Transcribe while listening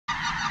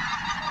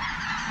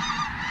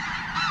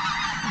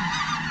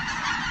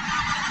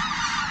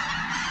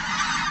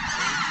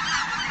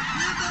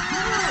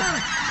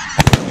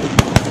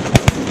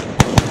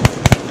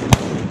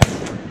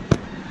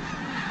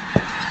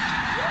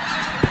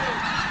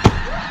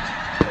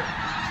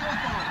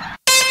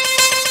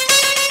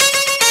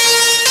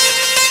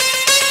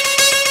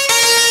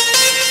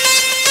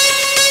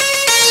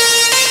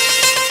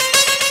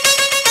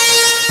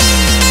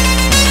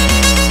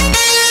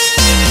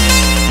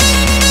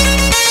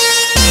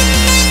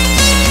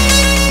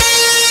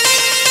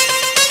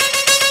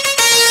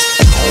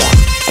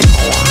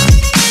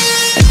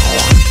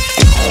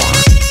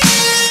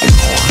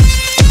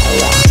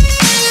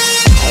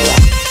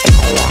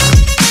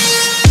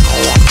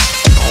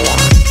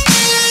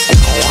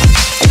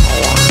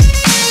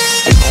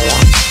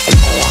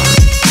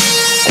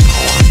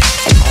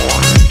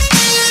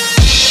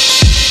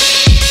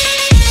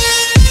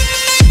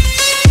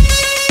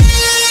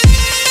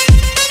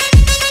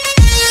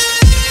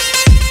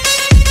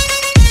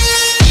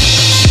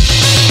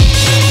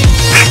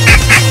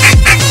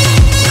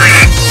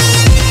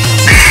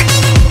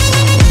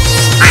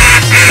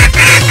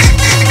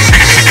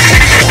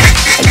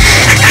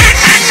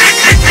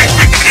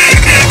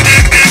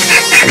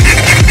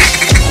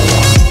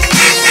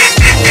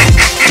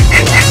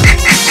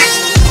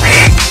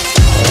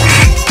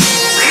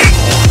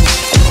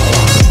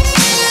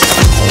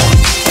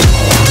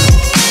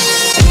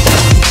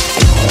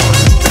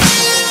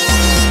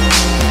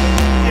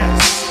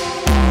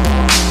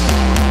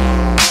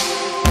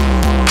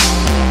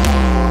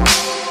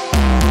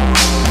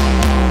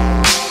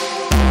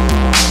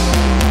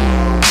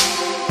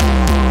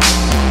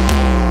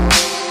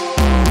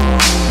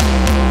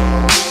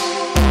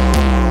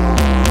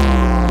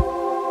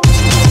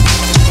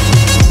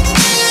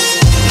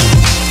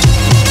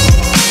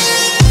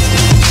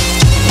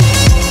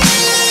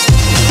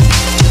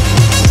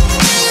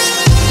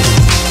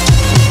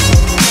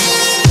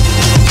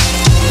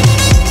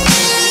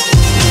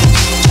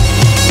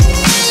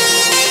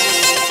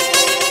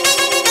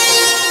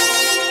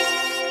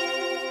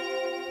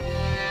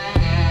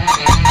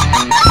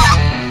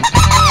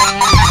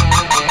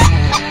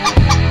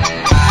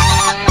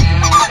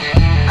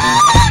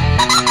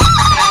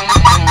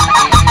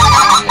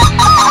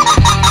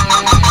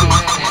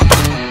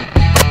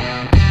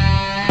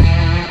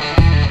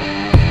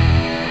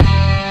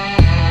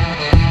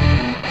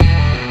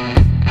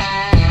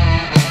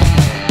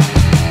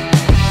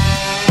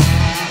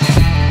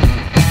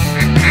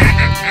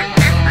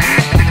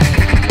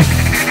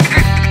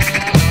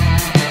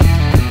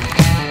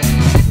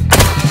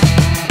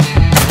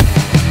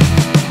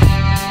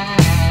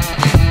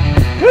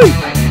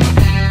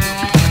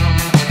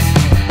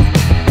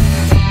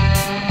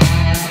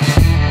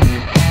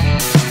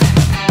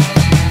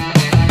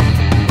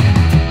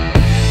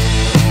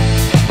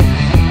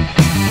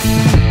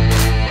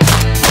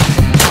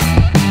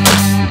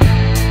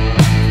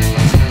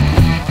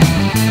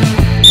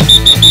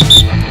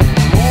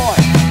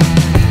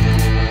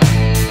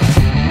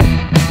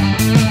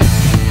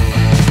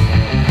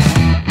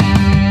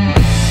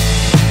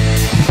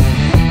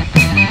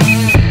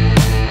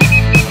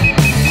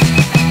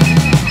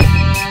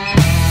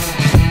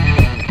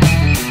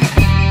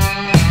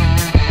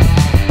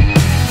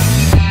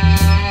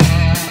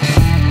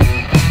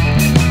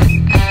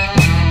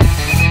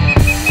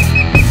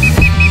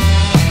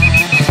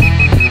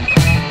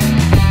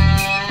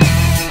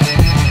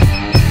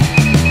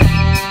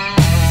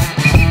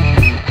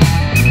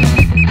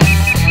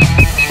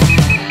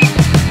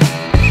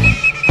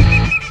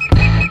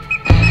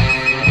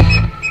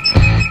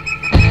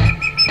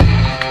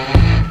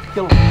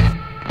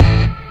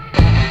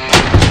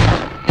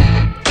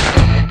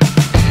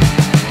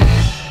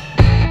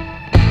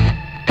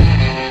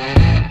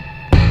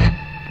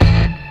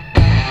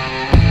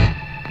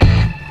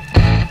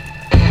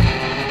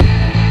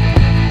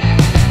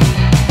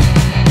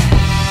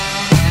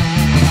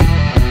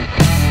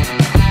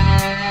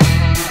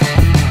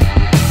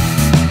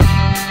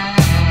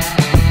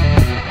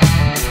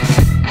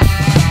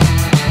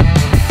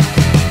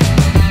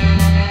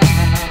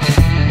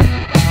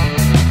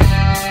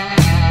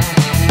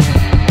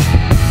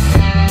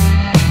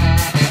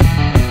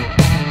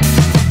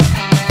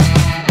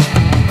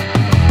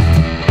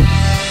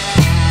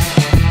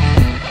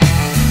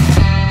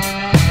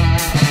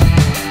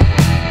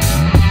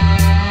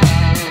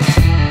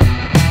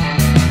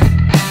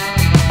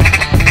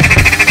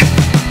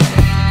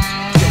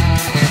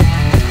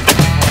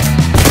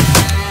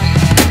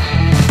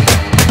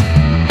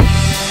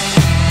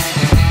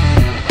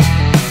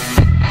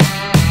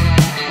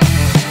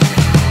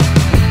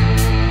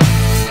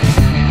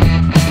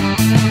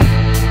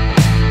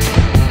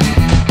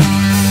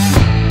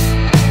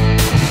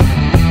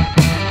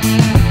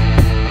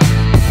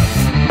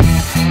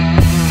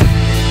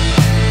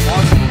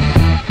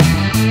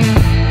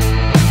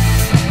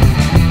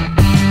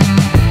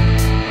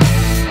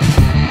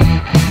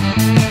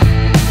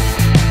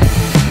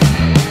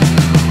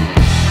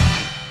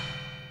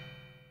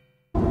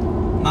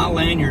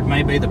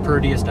be the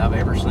prettiest I've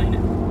ever seen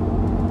it.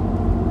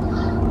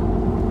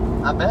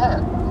 I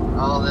bet.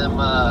 All them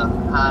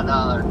high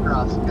dollar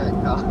cross-cut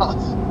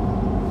calls.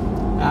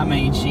 I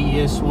mean, she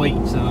is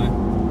sweet, son.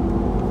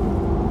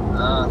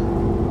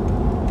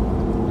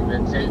 You've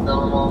been tooting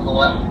on the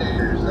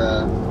left-ears.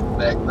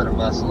 Beck put a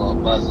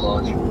muzzle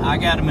on you. I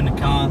got them in the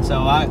con,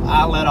 so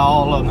I let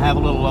all of them have a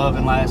little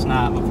loving last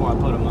night before I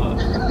put them up.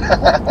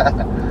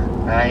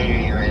 I hear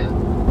you, man.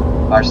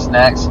 Our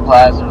snack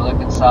supplies are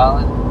looking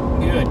solid.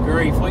 Good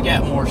grief, we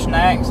got more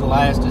snacks to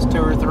last us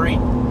 2 or 3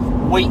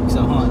 weeks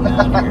of hunting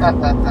out here.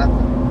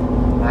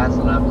 That's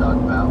what I'm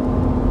talking about.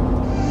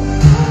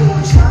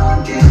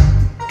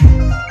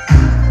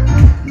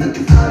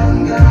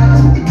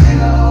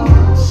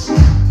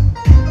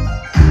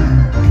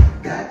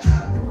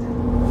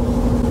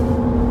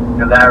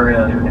 Because I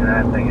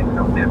think it's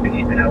going to be a big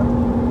deal.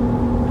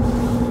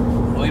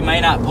 We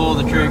may not pull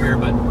the trigger,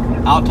 but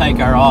I'll take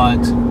our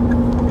odds.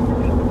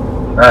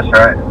 That's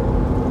right.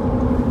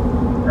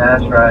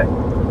 That's right.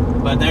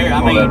 But there, I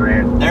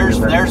mean, there's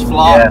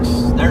flocks.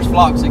 Yeah. There's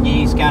flocks of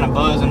geese kind of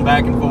buzzing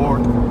back and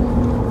forth.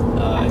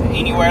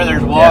 Anywhere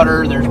there's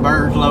water, there's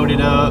birds loaded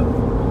up.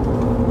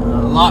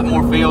 A lot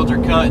more fields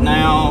are cut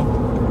now.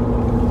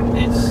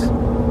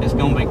 It's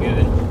gonna be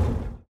good.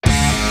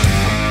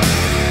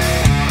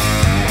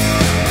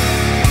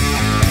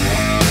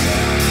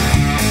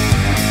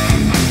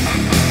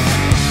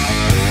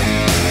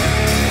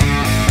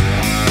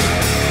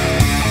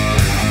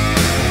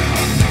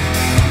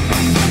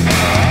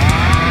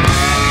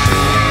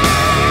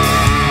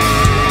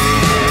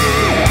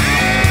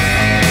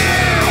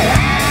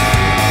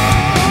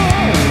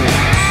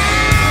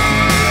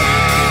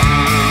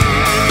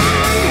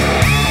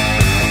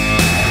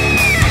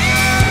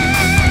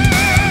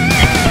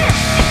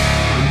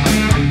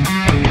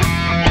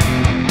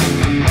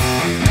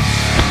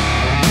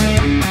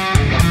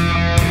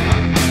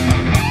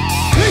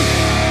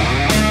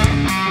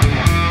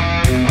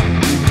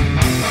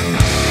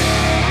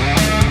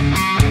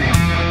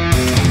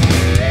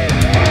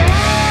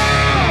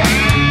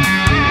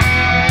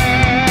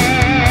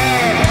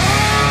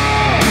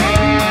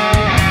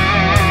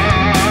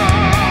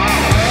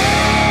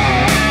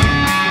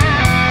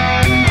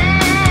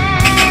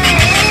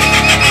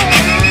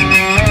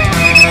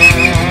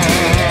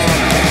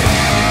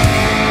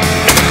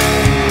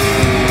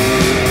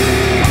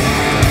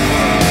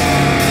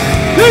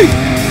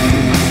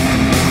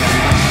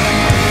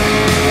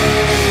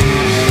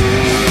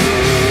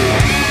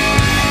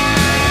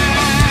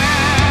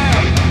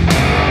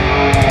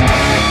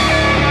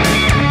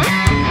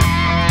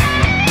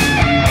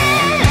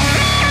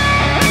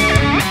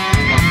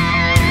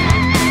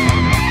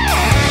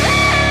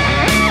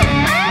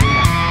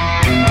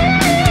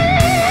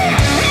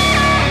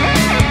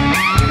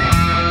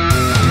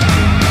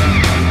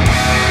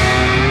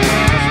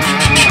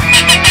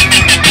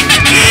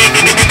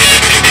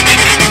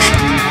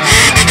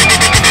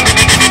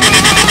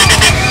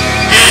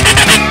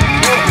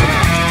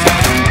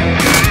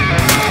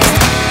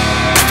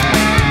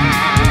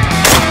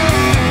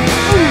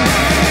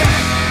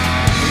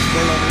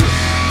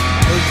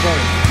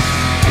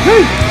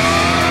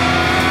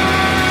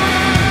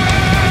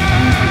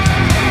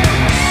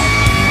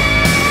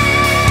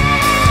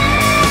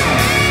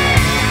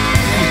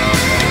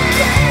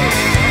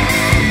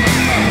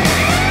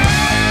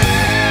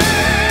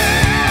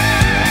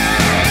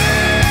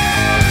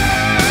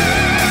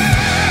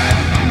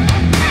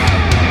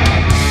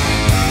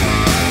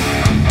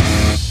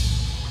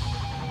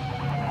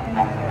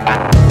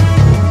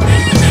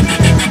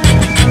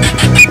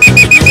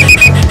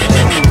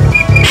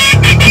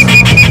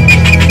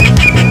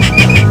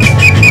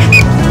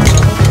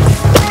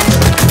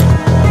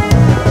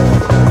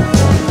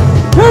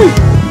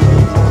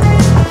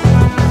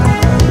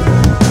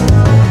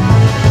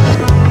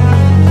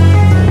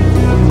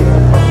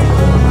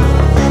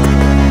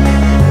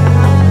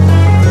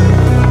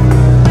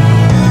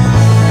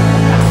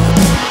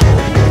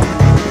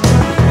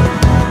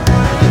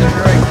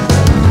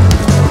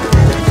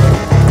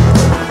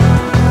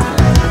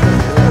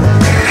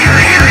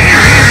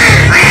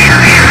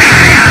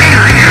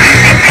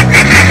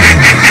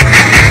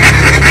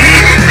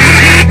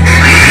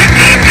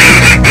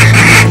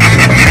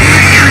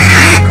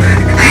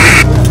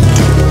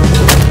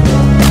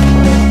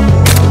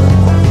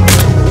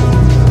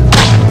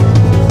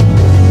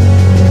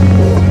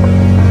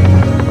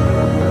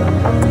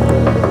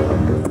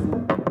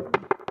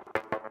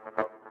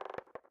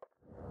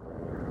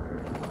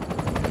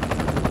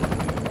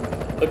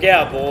 Look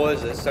out,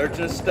 boys, it's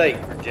searching a state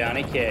for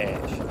Johnny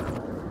Cash.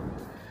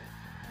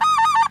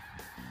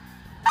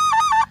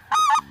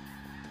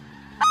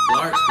 Well,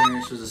 our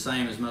experience was the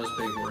same as most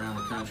people around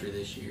the country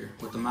this year.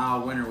 With the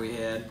mild winter we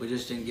had, we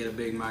just didn't get a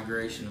big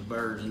migration of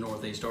birds in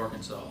northeast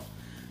Arkansas.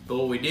 But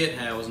what we did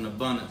have was an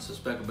abundance of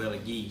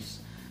speckled-bellied geese.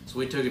 So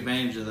we took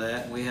advantage of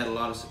that, and we had a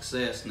lot of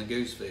success in the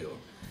goose field.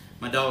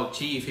 My dog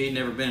Chief, he'd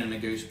never been in a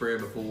goose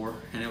spread before,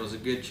 and it was a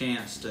good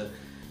chance to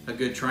a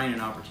good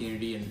training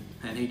opportunity,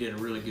 and he did a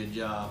really good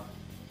job.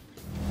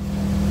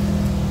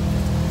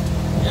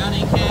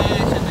 Johnny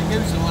Cash.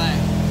 Goose elect.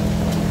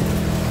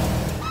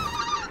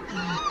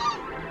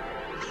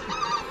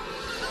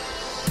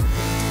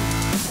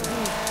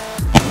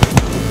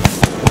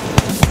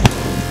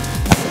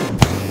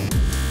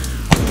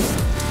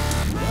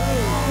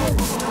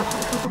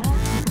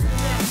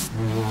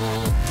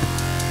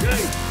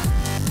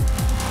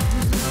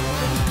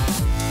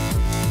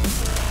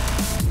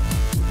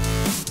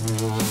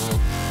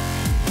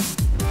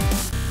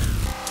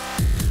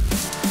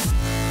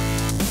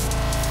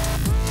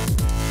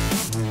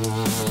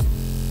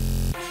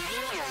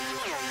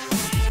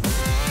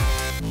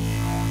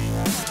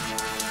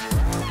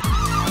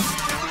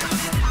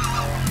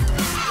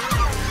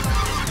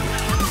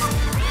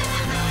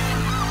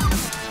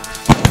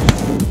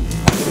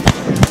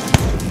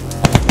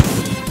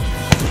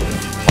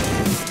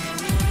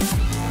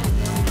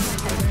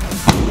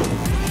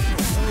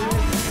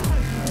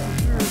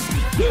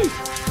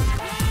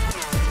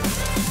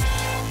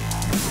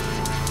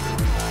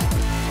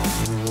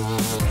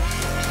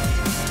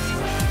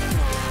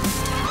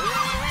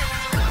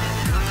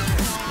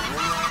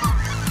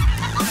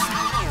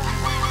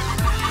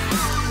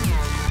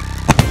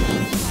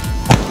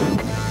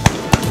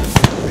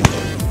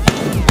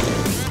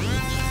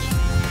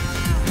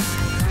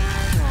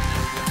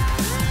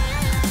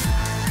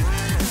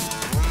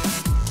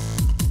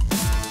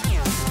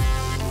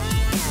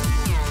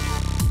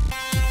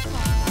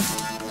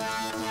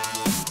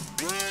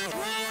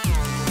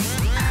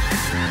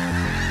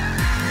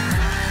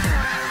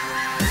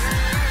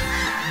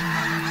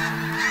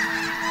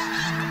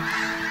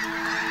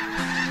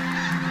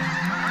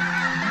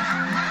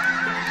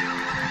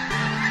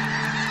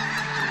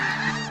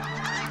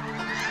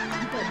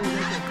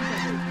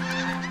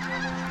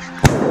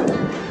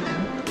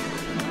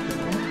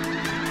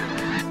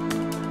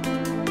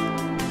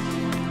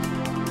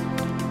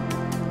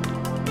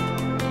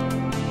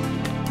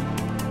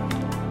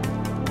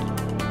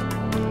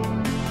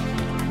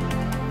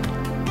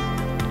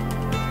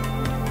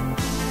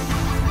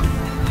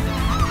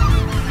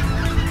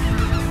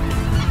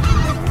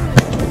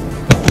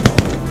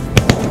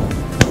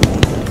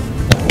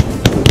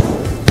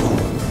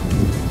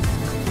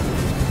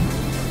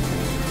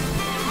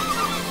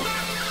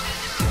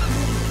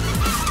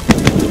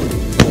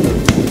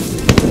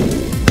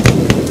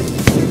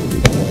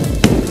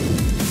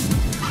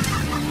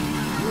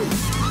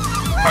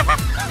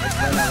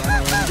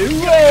 Do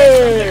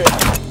it!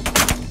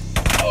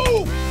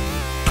 Oh!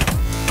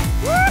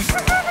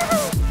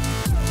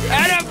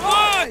 Atta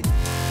boy!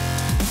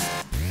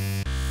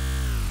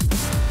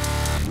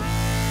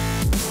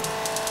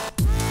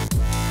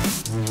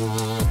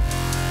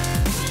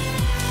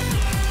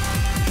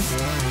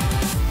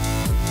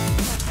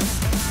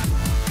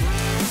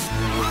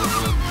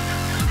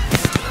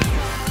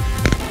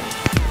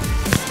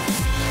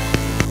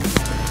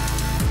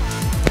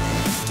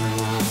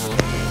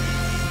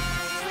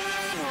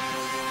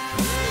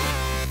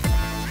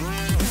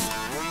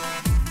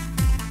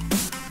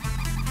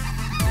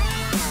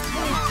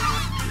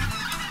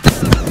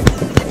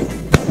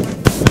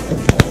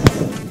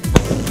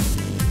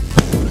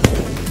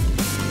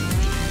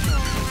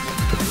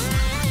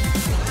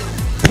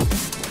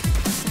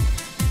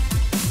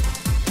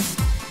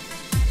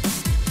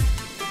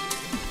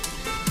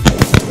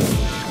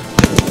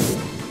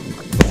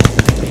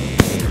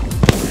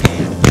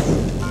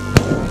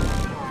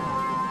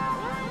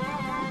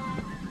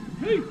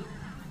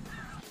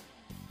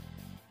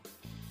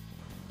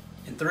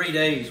 In 3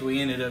 days, we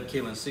ended up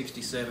killing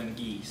 67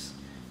 geese.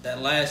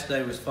 That last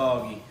day was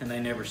foggy, and they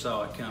never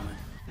saw it coming.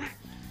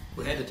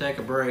 We had to take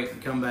a break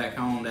and come back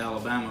home to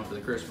Alabama for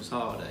the Christmas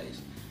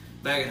holidays.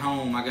 Back at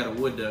home, I got a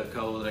wood duck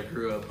hole that I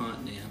grew up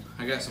hunting in.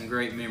 I got some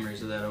great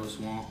memories of that old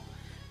swamp.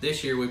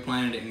 This year, we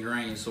planted it in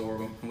grain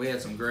sorghum, and we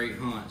had some great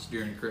hunts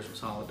during the Christmas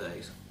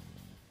holidays.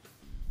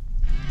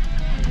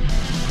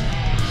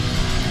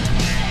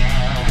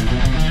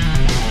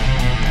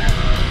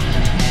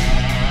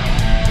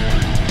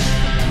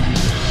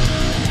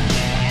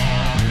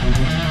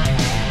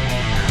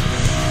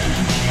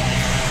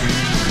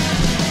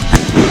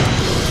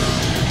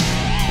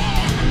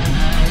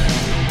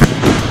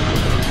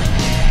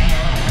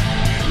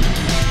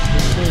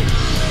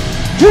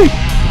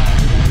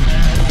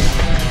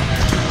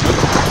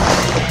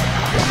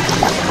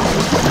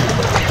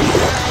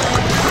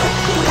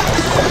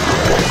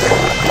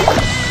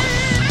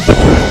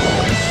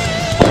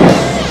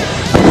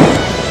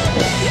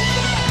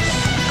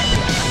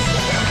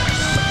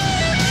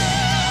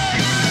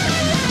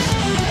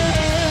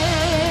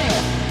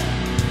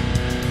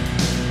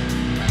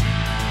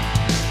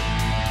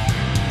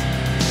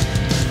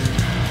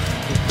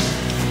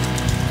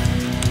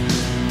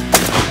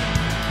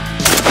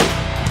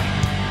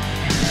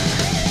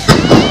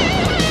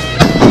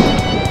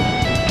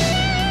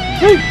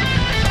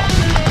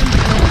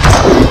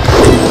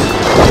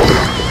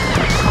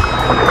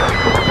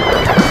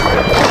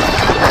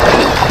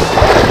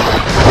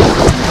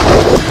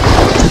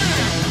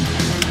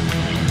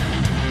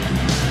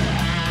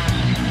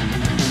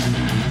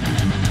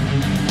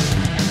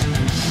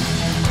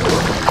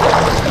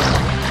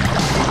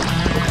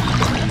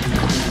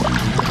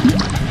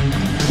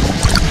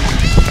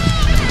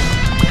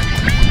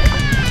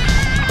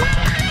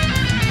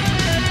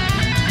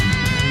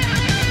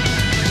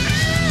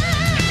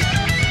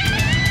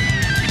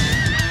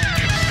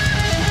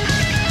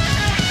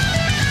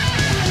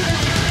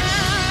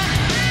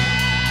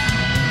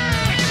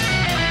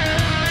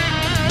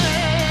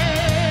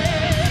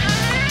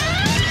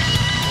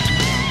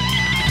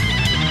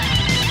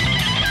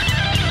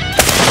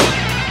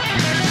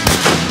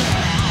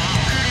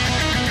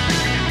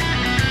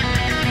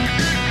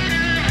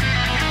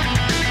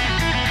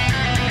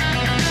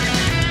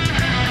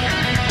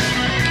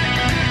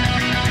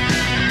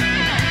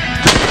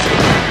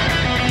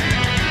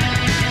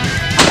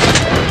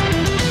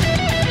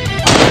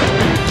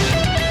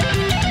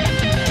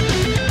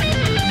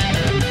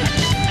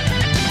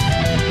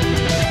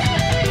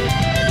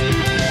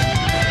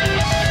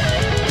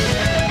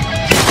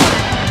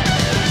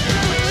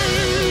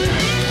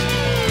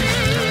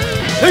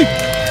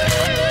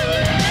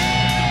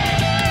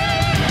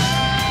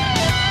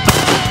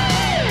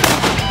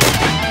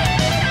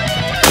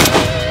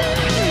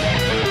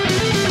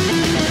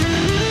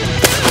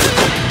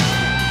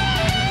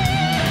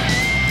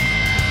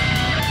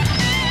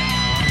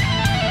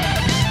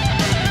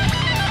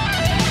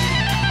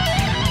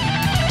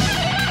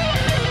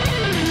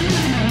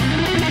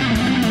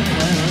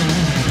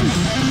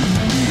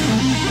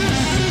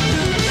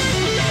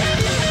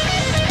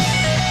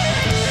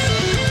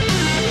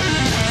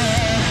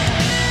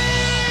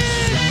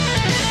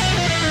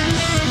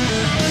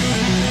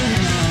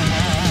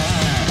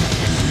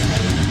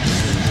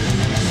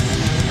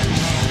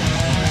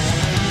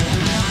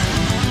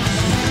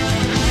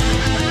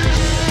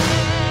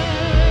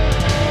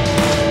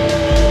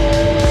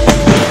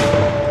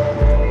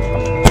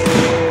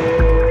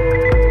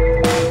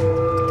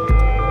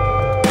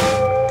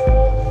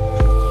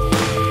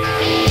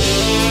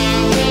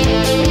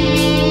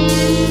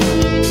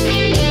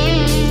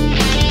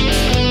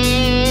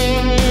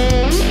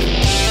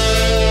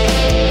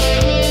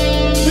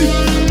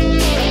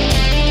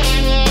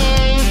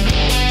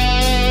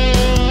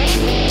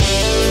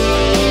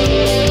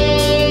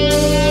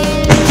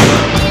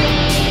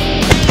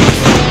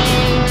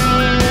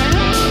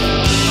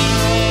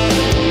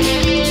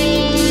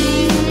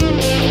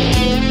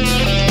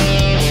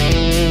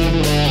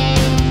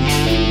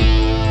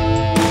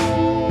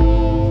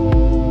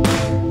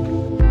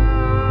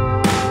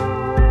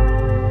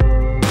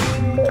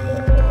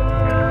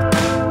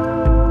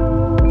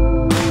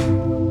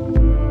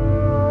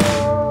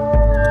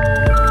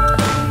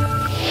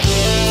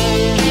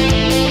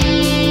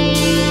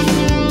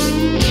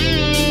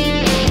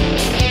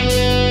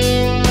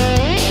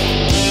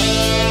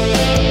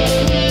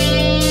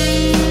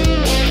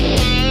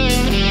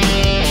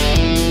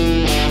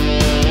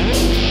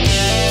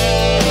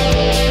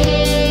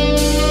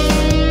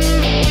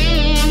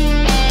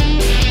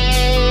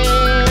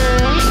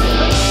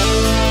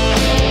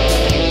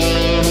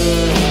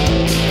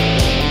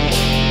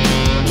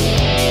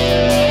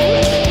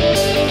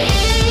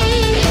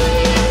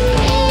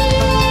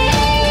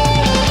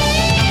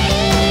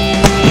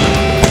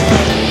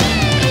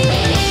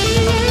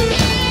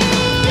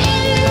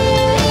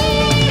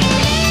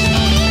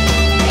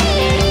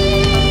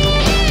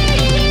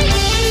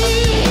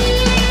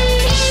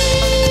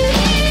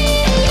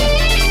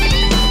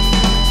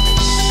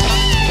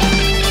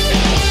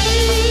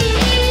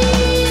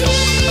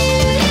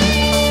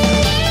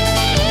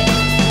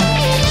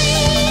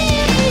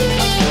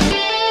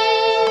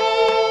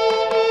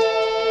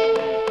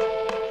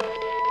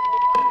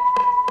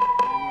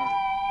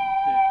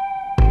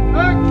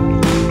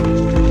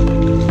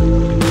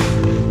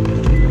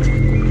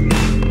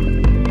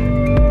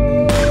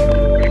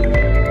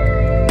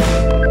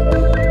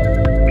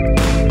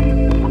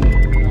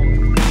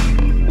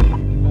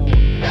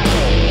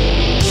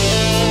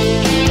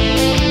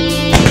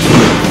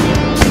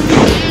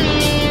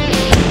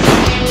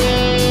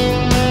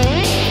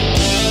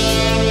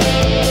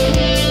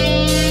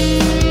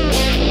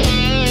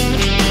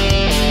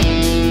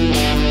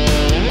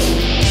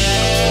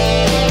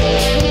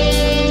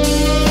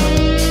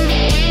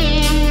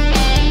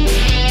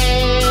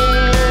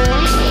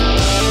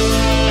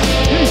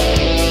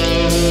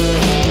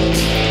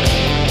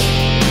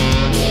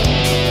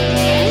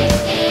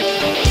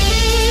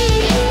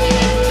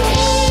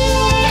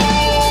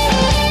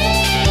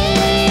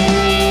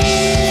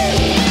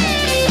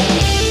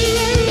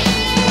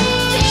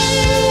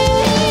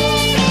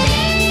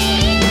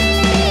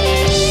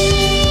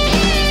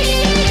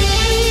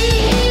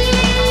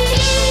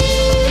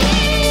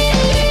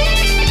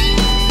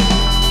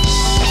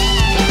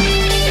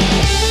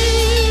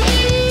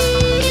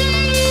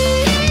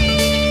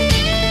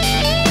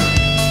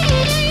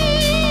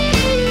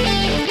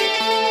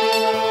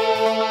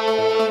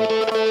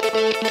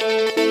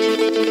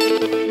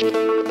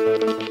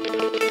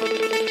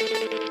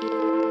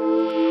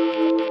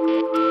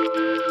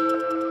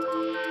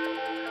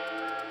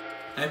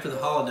 After the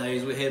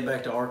holidays, we head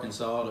back to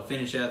Arkansas to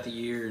finish out the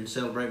year and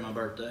celebrate my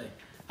birthday.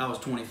 I was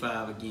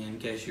 25 again, in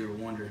case you were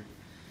wondering.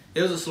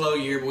 It was a slow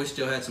year, but we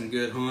still had some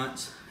good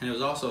hunts, and it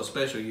was also a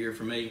special year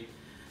for me.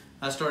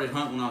 I started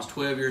hunting when I was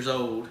 12 years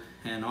old,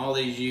 and all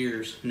these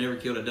years, never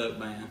killed a duck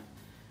band.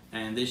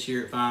 And this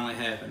year it finally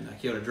happened. I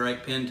killed a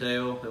Drake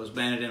pintail that was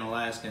banded in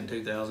Alaska in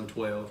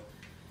 2012.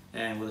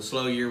 And with the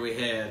slow year we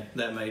had,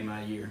 that made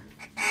my year.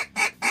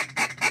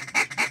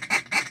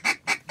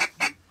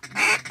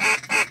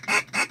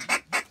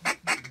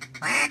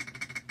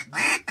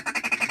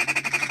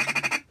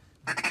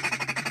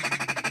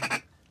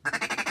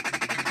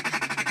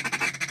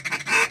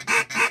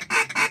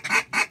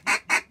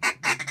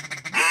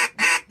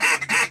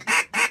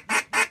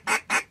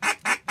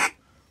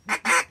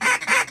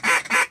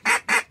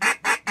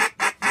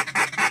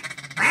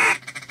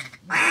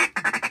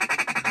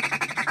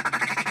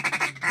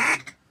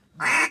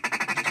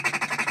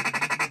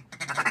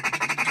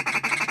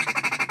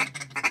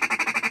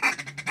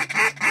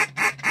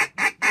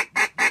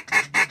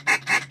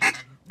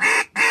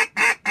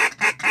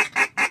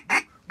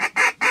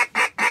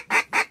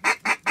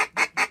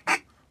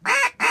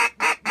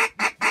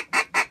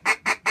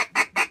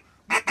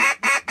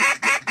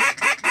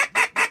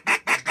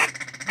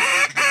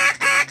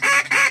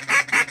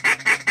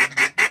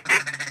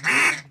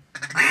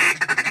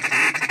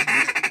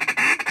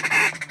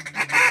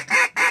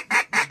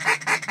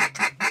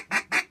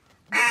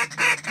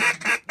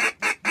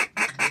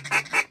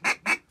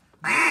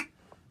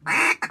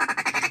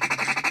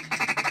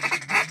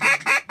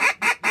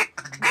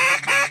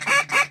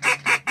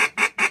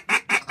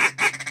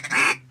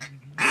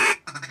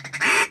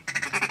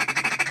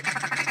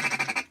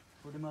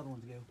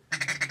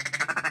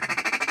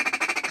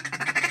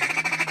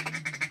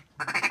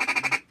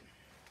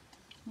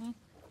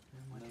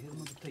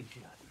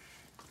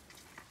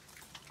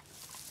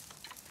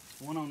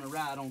 One on the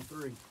right on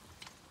 3.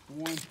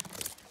 1,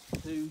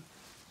 2,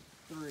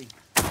 3.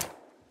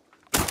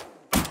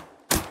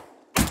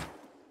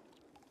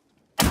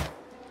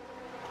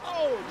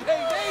 Oh,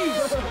 JD!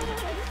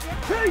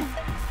 Hey!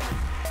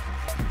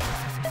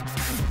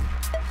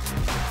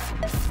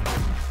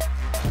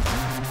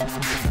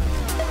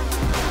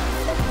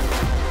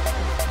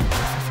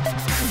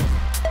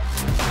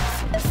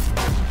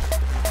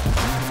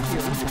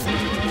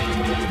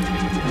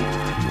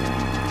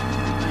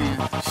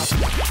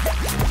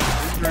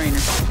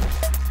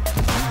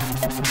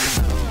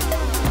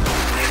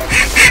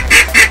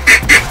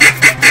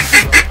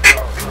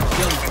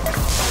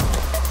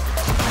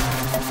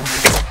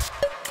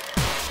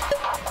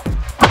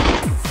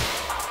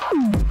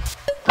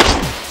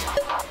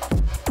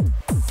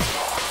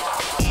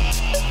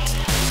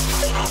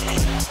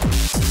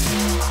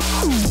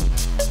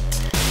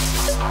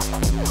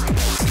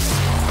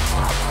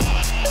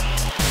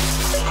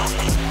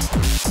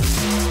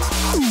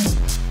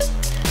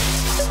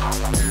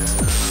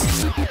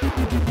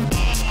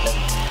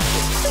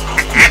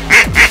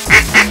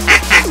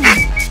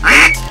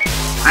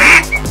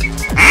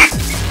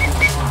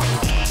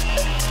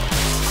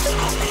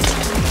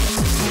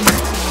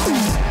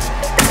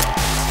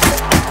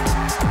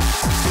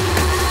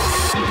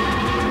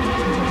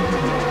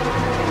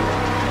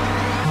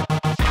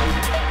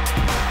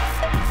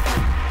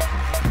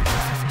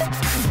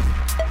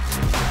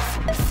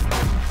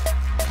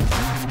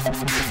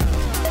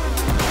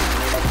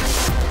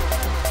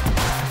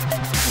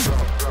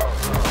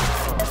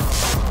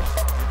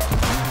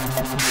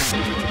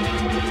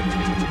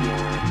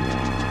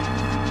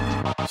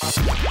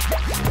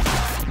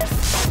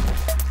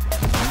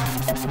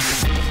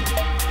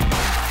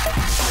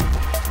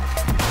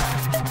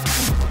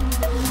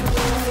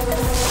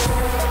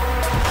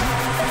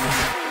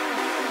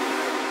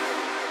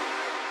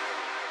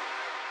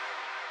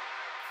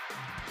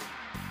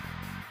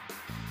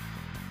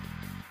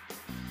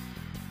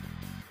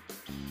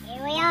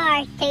 Here we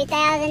are,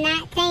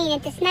 2019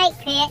 at the snake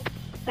pit.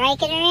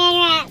 Breaking her in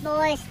right,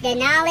 boys.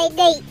 Denali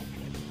deep.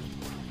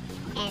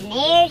 And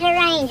there's a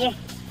ranger.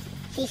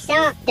 She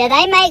sunk. Do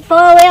they make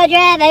four-wheel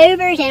drive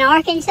Ubers in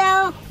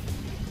Arkansas?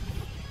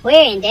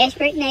 We're in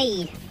desperate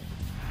need.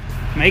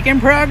 Making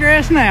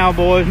progress now,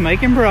 boys.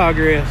 Making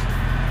progress.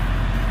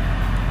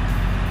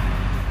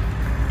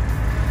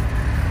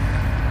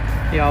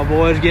 Y'all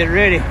boys get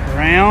ready.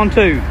 Round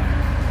 2.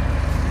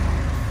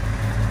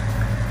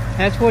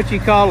 That's what you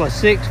call a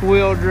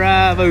 6-wheel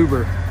drive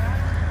Uber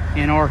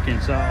in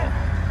Arkansas.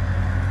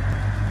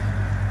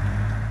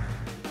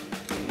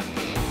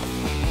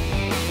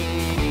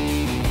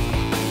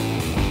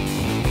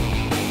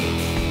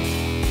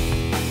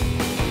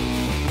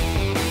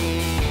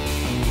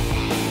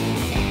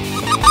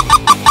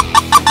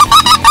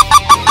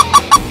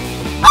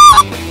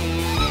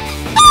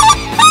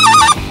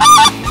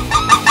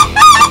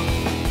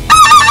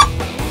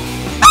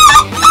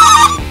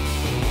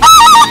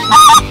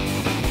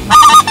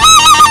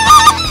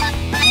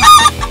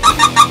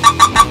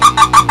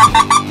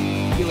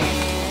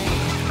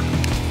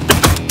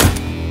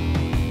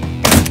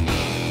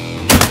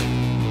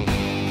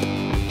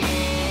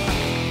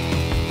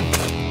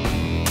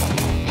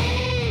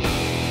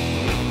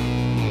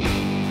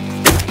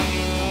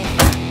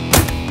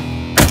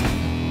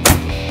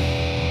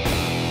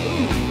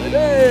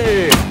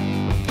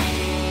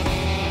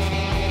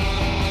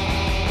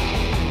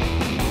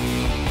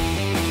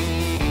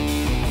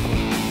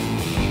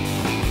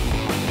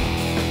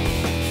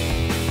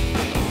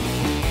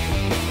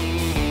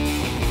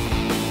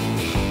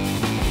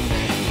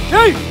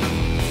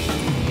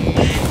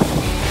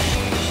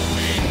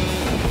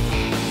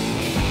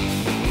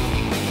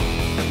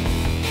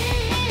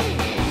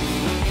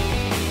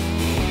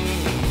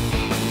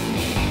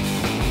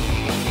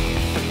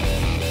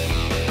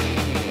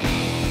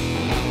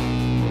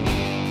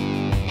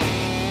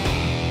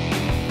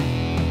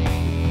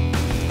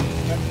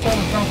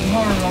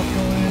 hard rock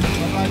going in.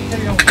 Like I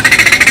tell you.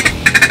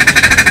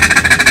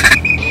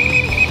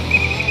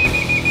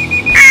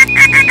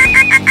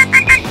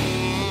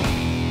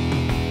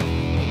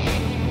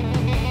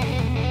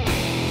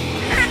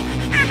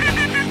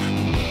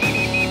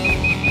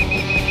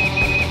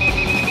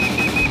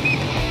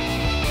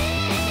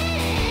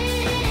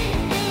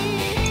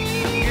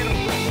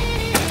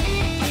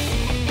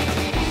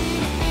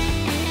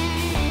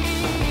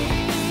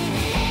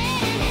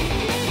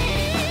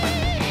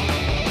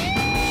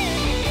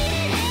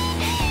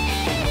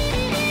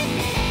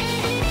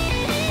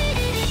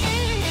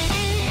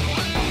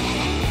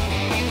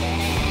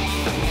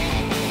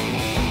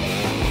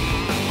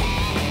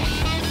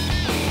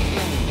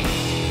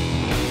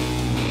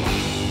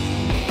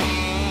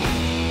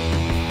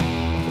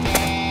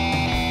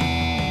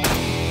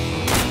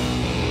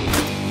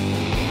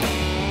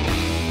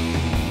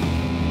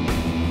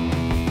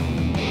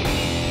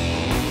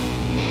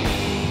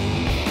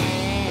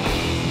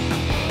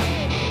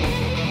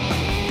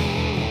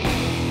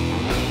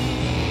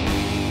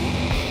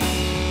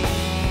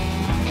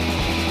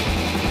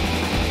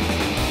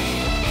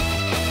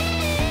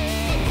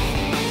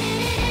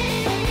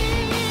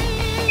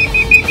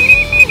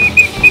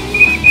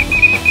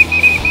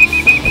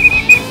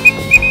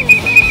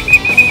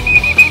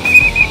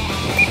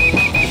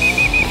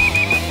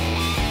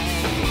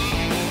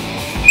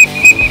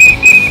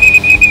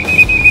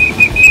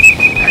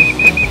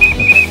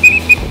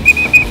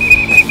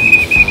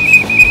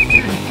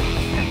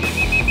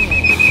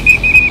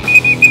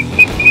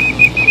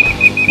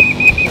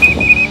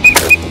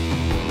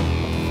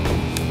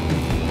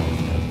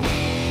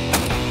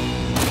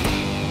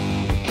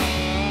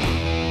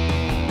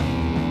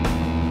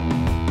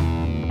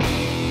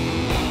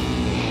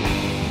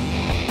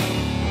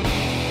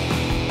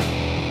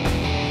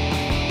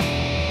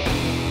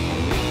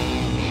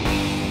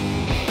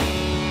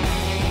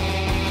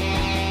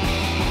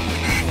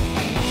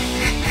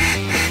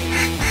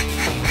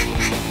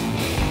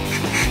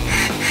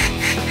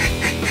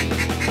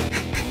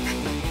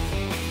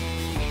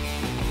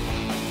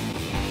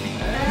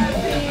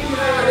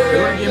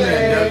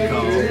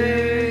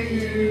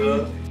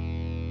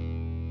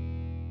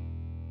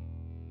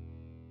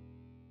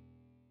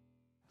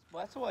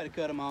 Well, that's the way to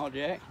cut them all,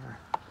 Jack.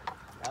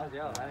 That was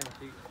y'all. I didn't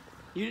shoot.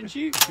 You didn't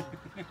shoot?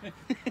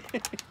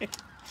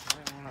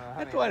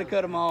 That's the way to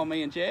cut them all,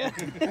 me and Chad.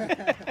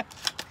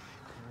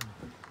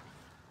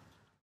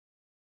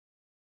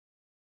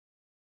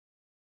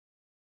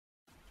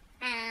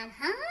 I'm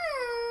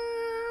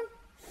home.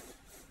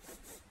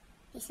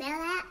 You smell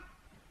that?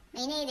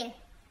 Me neither.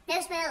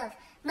 No smell of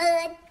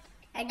mud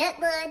or duck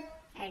blood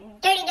or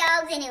dirty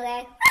dogs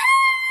anywhere.